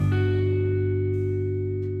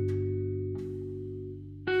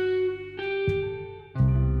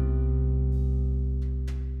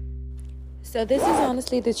So this is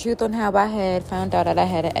honestly the truth on how I had found out that I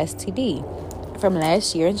had an STD from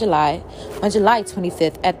last year in July, on July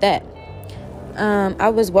 25th at that. I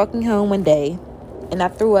was walking home one day and I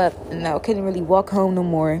threw up and I couldn't really walk home no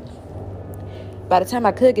more. By the time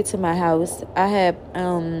I could get to my house, I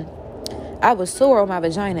was sore on my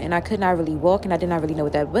vagina and I could not really walk and I did not really know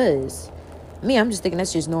what that was. I'm just thinking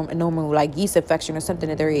that's just normal like yeast infection or something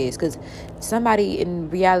that there is, because somebody in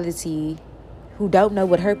reality who don't know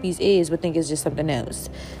what herpes is would think it's just something else.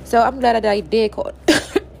 So I'm glad that I did call.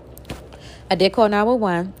 I did call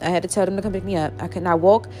 911. I had to tell them to come pick me up. I could not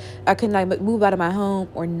walk. I could not move out of my home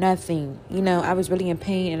or nothing. I was really in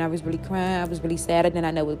pain and I was really crying. I was really sad. I did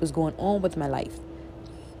not know what was going on with my life.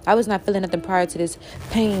 I was not feeling nothing prior to this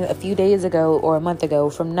pain a few days ago or a month ago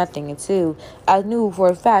from nothing until I knew for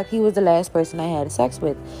a fact he was the last person I had sex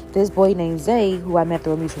with. This boy named Zay, who I met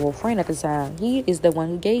through a mutual friend at the time, he is the one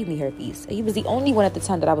who gave me herpes. He was the only one at the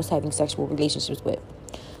time that I was having sexual relationships with.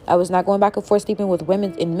 I was not going back and forth sleeping with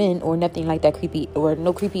women and men or nothing like that creepy or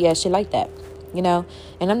no creepy ass shit like that, And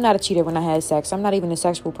I'm not a cheater when I had sex. I'm not even a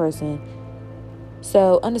sexual person.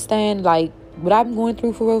 So understand, like, what I'm going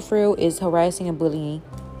through for real is harassing and bullying.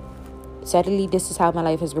 Sadly, this is how my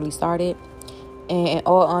life has really started. And in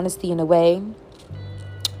all honesty, in a way,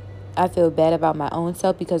 I feel bad about my own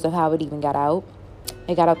self because of how it even got out.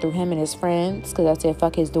 It got out through him and his friends because I said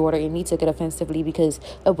fuck his daughter, and he took it offensively because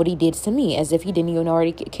of what he did to me, as if he didn't even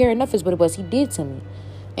already care enough is what it was he did to me.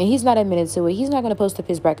 And he's not admitted to it. He's not going to post up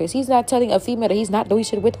his records. He's not telling a female that he's not doing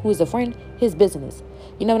shit with who is a friend his business.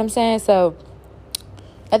 You know what I'm saying? So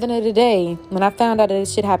at the end of the day, when I found out that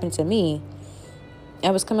this shit happened to me, I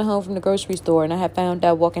was coming home from the grocery store and I had found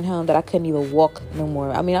out walking home that I couldn't even walk no more.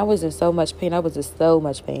 I mean, I was in so much pain.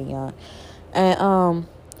 Y'all. And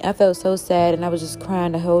I felt so sad and I was just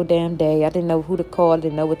crying the whole damn day. I didn't know who to call. I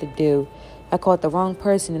didn't know what to do. I called the wrong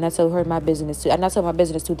person and I told her my business too. And I told my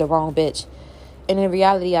business to the wrong bitch. And in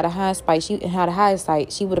reality, out of hindsight,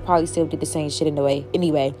 she would have probably still did the same shit in a way.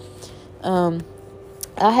 Anyway, I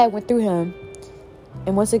had went through him.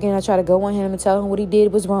 And once again, I tried to go on him and tell him what he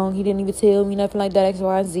did was wrong. He didn't even tell me nothing like that, X,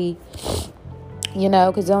 Y, and Z.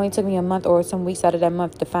 Because it only took me a month or some weeks out of that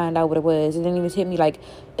month to find out what it was. It didn't even hit me like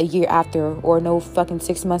a year after or no fucking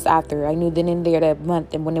 6 months after. I knew then and there that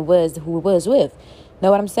month and when it was, who it was with. Know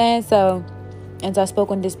what I'm saying? So, as I spoke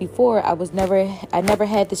on this before, I never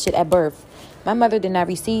had this shit at birth. My mother did not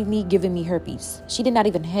receive me giving me herpes. She did not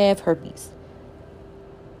even have herpes.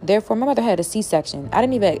 Therefore, my mother had a C-section.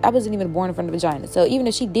 I wasn't even born from the vagina. So even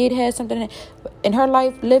if she did have something in her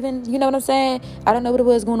life living, you know what I'm saying? I don't know what it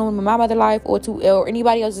was going on with my mother's life or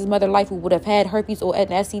anybody else's mother's life who would have had herpes or an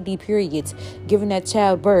STD periods, giving that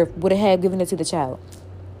child birth, would have given it to the child.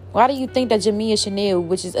 Why do you think that Jamia Chanel,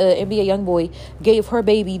 which is an NBA young boy, gave her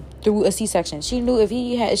baby through a C-section? She knew if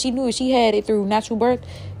she had it through natural birth,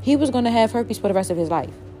 he was going to have herpes for the rest of his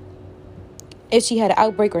life, if she had an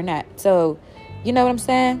outbreak or not. So, you know what I'm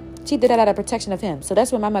saying? She did that out of protection of him. So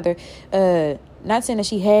that's what my mother, not saying that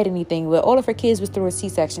she had anything, but all of her kids was through a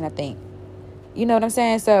C-section, I think. You know what I'm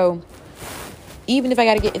saying? So even if I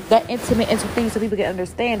got to get that intimate into things so people can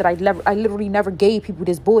understand that I literally never gave people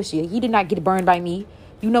this bullshit. He did not get burned by me.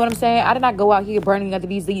 You know what I'm saying? I did not go out here burning other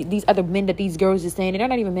these other men that these girls are saying. And they're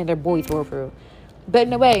not even men, they're boys for real. But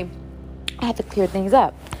in a way, I had to clear things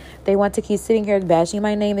up. They want to keep sitting here bashing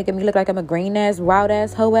my name, making me look like I'm a green-ass,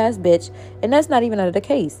 wild-ass, hoe-ass bitch. And that's not even under the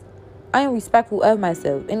case. I am respectful of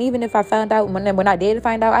myself. And even if I found out, when I did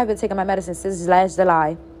find out, I've been taking my medicine since last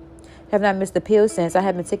July. Have not missed a pill since. I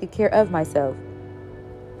have been taking care of myself.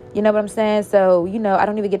 You know what I'm saying? So, I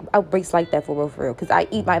don't even get outbreaks like that for real. Because I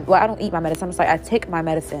don't eat my medicine. I'm just like, I take my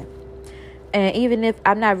medicine. And even if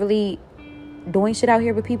I'm not really doing shit out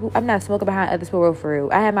here with people, I'm not smoking behind others for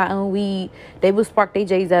real. I have my own weed. They will spark their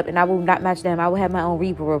J's up and I will not match them. I will have my own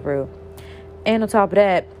weed for real. And on top of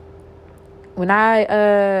that, when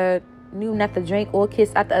I knew not to drink or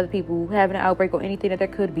kiss after other people having an outbreak or anything that there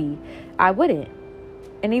could be, I wouldn't.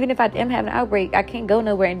 And even if I am having an outbreak, I can't go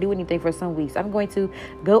nowhere and do anything for some weeks. I'm going to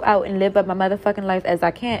go out and live up my motherfucking life as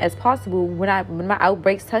I can, as possible, when my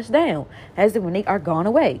outbreaks touch down, as in when they are gone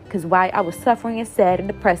away. Because I was suffering and sad and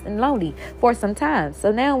depressed and lonely for some time.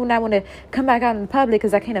 So now when I want to come back out in public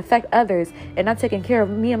because I can't affect others and I'm taking care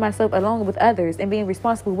of me and myself along with others and being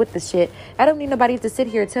responsible with the shit, I don't need nobody to sit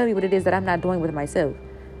here and tell me what it is that I'm not doing with myself.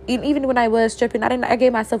 Even when I was stripping, I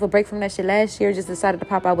gave myself a break from that shit last year. Just decided to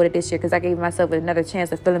pop out with it this year because I gave myself another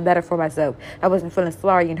chance of feeling better for myself. I wasn't feeling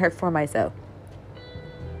sorry and hurt for myself.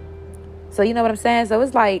 So you know what I'm saying? So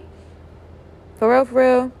it's like, for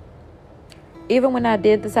real, even when I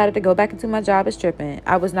decided to go back into my job as stripping,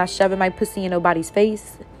 I was not shoving my pussy in nobody's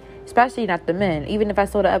face, especially not the men. Even if I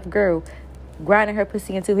saw the up girl, grinding her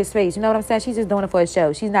pussy into his face. You know what I'm saying? She's just doing it for a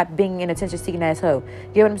show. She's not being an attention-seeking asshole.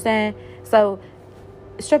 You know what I'm saying? So,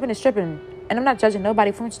 stripping is stripping. And I'm not judging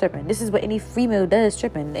nobody from stripping. This is what any female does,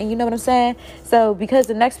 stripping. And you know what I'm saying? So, because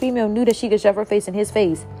the next female knew that she could shove her face in his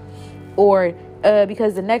face, or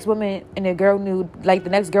because the next woman and the girl knew, like the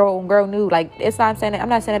next girl knew, like, it's not, I'm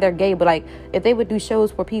not saying that they're gay, but like, if they would do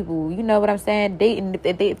shows for people, you know what I'm saying?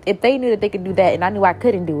 If they knew that they could do that, and I knew I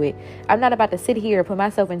couldn't do it, I'm not about to sit here and put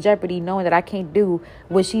myself in jeopardy knowing that I can't do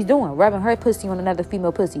what she's doing, rubbing her pussy on another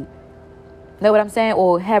female pussy. Know what I'm saying?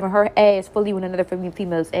 Or having her ass fully on another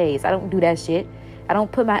female's ass. I don't do that shit. I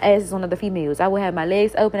don't put my asses on other females. I will have my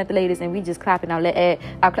legs open at the ladies, and we just clapping our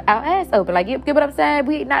ass open. Like, you get what I'm saying?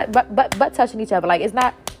 We not butt touching each other. Like, it's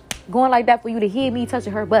not going like that for you to hear me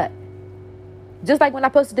touching her butt. Just like when I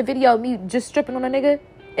posted the video of me just stripping on a nigga,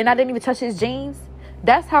 and I didn't even touch his jeans.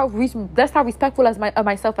 That's how respectful of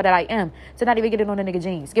myself that I am to not even get it on the nigga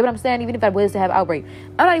jeans. Get what I'm saying? Even if I was to have outbreak,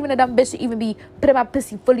 I'm not even a dumb bitch to even be putting my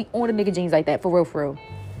pussy fully on the nigga jeans like that. For real.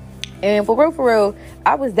 And for real,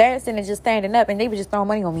 I was dancing and just standing up, and they were just throwing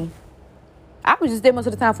money on me. I was just there most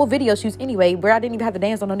of the time for video shoots anyway, where I didn't even have to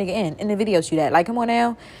dance on no nigga in the video shoot at. Like, come on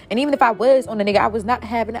now. And even if I was on the nigga, I was not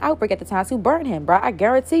having an outbreak at the time to burn him, bro. I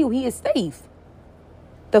guarantee you he is safe.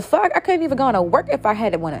 The fuck? I couldn't even go to work if I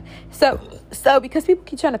had one. So because people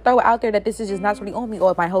keep trying to throw it out there that this is just naturally on me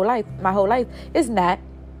or my whole life, it's not.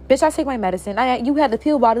 Bitch, I take my medicine. You had the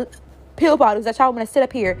pill bottles that y'all want to sit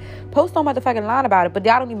up here, post on motherfucking line about it, but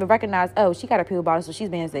y'all don't even recognize, oh, she got her pill bottle, so she's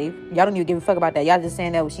being safe. Y'all don't even give a fuck about that. Y'all just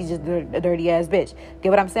saying, oh, she's just a dirty ass bitch.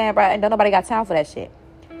 Get what I'm saying, bro? And don't nobody got time for that shit.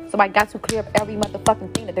 Somebody got to clear up every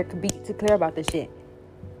motherfucking thing that there could be to clear about this shit.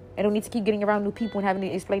 I don't need to keep getting around new people and having to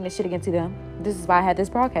explain this shit again to them. This is why I had this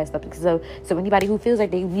podcast up. So anybody who feels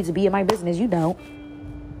like they need to be in my business, you don't.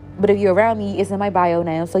 But if you're around me, it's in my bio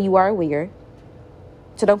now, so you are aware.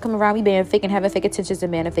 So don't come around me being fake and having fake attentions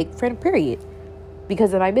and being a fake friend, period.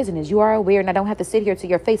 Because of my business. You are aware, and I don't have to sit here to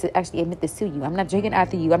your face and actually admit this to you. I'm not drinking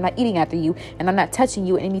after you. I'm not eating after you. And I'm not touching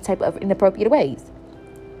you in any type of inappropriate ways.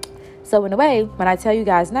 So in a way, when I tell you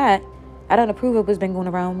guys not, I don't approve of what's been going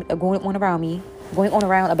on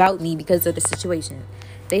about me because of the situation.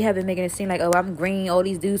 They have been making it seem like, oh, I'm green, all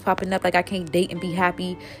these dudes popping up like I can't date and be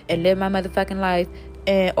happy and live my motherfucking life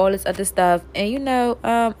and all this other stuff. And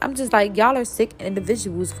I'm just like, y'all are sick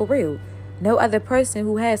individuals for real. No other person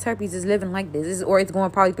who has herpes is living like this, or it's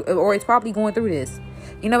probably going through this.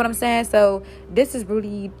 You know what I'm saying? So this is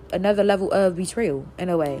really another level of betrayal in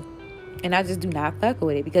a way. And I just do not fuck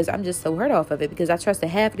with it because I'm just so hurt off of it because I trusted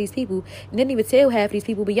half of these people and didn't even tell half of these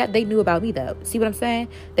people, but yet they knew about me though. See what I'm saying?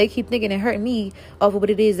 They keep thinking and hurting me off of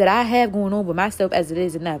what it is that I have going on with myself as it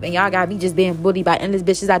is enough. And y'all got me just being bullied by endless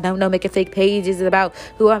bitches I don't know, making fake pages about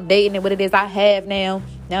who I'm dating and what it is I have now.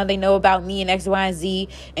 Now they know about me and X, Y, and Z.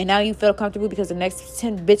 And now you feel comfortable because the next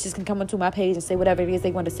 10 bitches can come onto my page and say whatever it is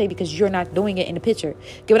they want to say because you're not doing it in the picture.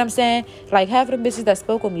 Get what I'm saying? Like, half of the bitches that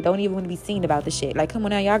spoke on me don't even want to be seen about this shit. Like, come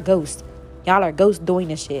on now, y'all ghosts. Y'all are ghosts doing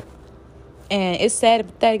this shit. And it's sad and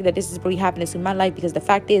pathetic that this is really happening to my life because the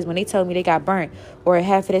fact is, when they tell me they got burnt or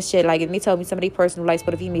half of this shit, like, and they tell me some of their personal lives for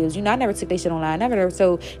the females, I never took their shit online. I never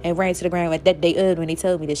told and ran to the ground with that day when they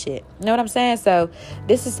told me this shit. You know what I'm saying? So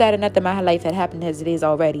this is sad enough that my life had happened as it is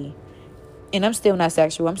already. And I'm still not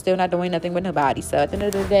sexual. I'm still not doing nothing with nobody. So at the end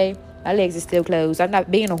of the day, my legs are still closed. I'm not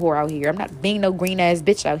being a whore out here. I'm not being no green ass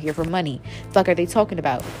bitch out here for money. Fuck are they talking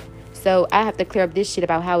about? So I have to clear up this shit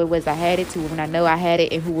about how it was I had it to when I know I had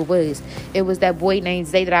it and who it was. It was that boy named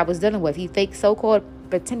Zay that I was dealing with. He fake so-called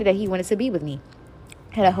pretended that he wanted to be with me.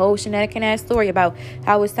 Had a whole shenanigan ass story about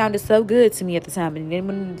how it sounded so good to me at the time. And then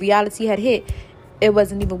when reality had hit, it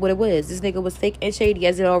wasn't even what it was. This nigga was fake and shady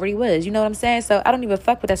as it already was. You know what I'm saying? So I don't even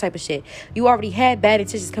fuck with that type of shit. You already had bad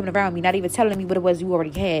intentions coming around me, not even telling me what it was you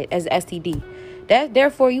already had as an STD.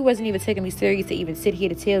 Therefore, you wasn't even taking me serious to even sit here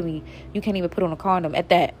to tell me you can't even put on a condom at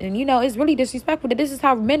that. And, it's really disrespectful that this is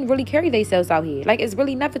how men really carry themselves out here. Like, it's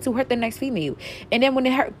really nothing to hurt the next female. And then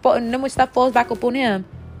when stuff falls back up on him,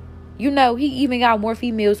 he even got more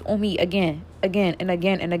females on me again.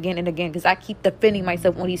 Because I keep defending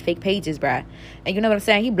myself on these fake pages, bruh. And you know what I'm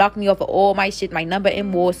saying? He blocked me off of all my shit, my number and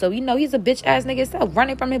more. So, he's a bitch ass nigga himself,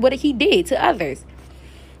 running from him what he did to others.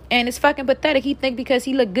 And it's fucking pathetic. He think because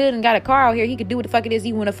he look good and got a car out here, he could do what the fuck it is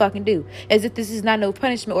he want to fucking do. As if this is not no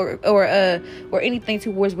punishment or anything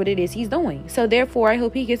towards what it is he's doing. So therefore, I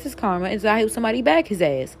hope he gets his karma. And so I hope somebody back his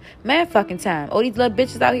ass. Man, fucking time. All these little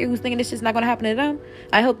bitches out here who's thinking this shit's not going to happen to them.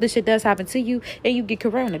 I hope this shit does happen to you and you get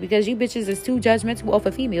corona. Because you bitches is too judgmental off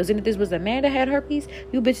of females. And if this was a man that had herpes,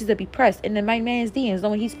 you bitches would be pressed. And then my man's DMs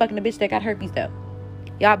knowing he's fucking the bitch that got herpes though.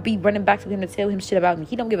 Y'all be running back to him to tell him shit about me.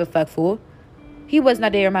 He don't give a fuck, fool. He was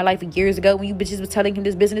not there in my life years ago when you bitches was telling him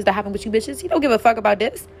this business that happened with you bitches. He don't give a fuck about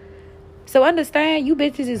this. So understand, you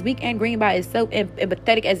bitches is weak and green by itself and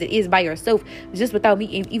pathetic as it is by yourself, just without me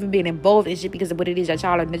even being involved in shit because of what it is that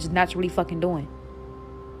y'all are just naturally fucking doing.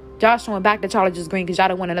 Y'all showing back that y'all are just green because y'all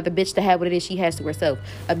don't want another bitch to have what it is she has to herself.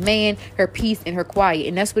 A man, her peace, and her quiet.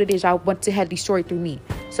 And that's what it is y'all want to have destroyed through me.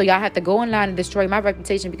 So y'all have to go online and destroy my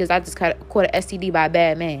reputation because I just caught an STD by a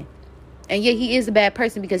bad man. And yeah, he is a bad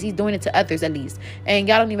person because he's doing it to others at least. And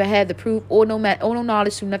y'all don't even have the proof or no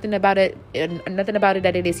knowledge to nothing about it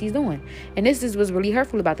that it is he's doing. And this is what's really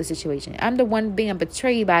hurtful about the situation. I'm the one being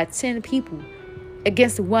betrayed by 10 people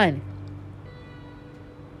against one.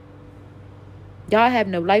 Y'all have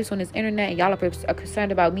no lives on this internet and y'all are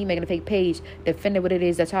concerned about me making a fake page defending what it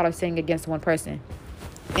is that y'all are saying against one person.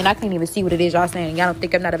 And I can't even see what it is y'all saying. Y'all don't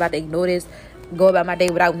think I'm not about to ignore this, go about my day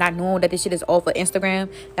without not knowing that this shit is all for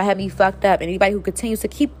Instagram. That had me fucked up. And anybody who continues to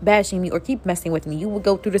keep bashing me or keep messing with me, you will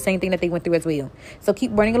go through the same thing that they went through as well. So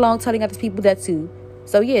keep running along, telling other people that too.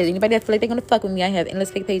 So yeah, anybody that feel like they're gonna fuck with me, I have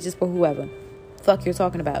endless fake pages for whoever fuck you're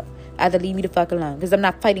talking about. Either leave me the fuck alone, because I'm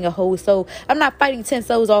not fighting a whole soul. I'm not fighting 10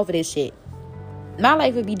 souls off of this shit. My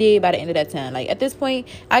life would be dead by the end of that time. Like, at this point,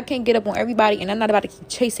 I can't get up on everybody, and I'm not about to keep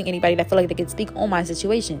chasing anybody that feel like they can speak on my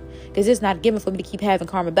situation, because it's not given for me to keep having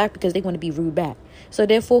karma back because they want to be rude back. So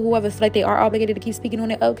therefore, whoever feel like they are obligated to keep speaking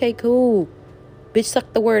on it, okay, cool. Bitch,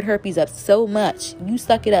 suck the word herpes up so much. You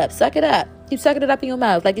suck it up. Suck it up. Keep sucking it up in your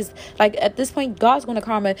mouth. Like, it's like at this point, God's gonna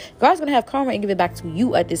have karma and give it back to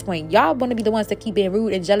you at this point. Y'all wanna be the ones that keep being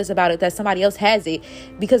rude and jealous about it, that somebody else has it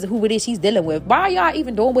because of who it is she's dealing with. Why are y'all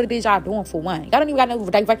even doing what it is y'all doing for one? Y'all don't even got no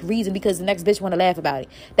direct reason because the next bitch wanna laugh about it.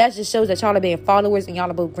 That just shows that y'all are being followers and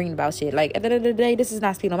y'all are both green about shit. Like, at the end of the day, this is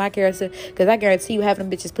not speaking on my character, because I guarantee you having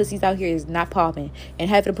them bitches pussies out here is not popping. And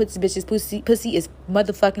having them bitches pussy is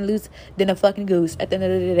motherfucking loose than a fucking goose. At the end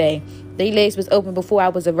of the day, they legs was open before I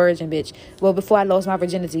was a virgin, bitch. Well, before I lost my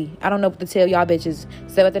virginity. I don't know what to tell y'all bitches.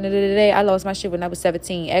 So at the end of the day, I lost my shit when I was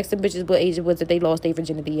 17. Ask the bitches what age it was that they lost their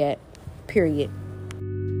virginity at. Period.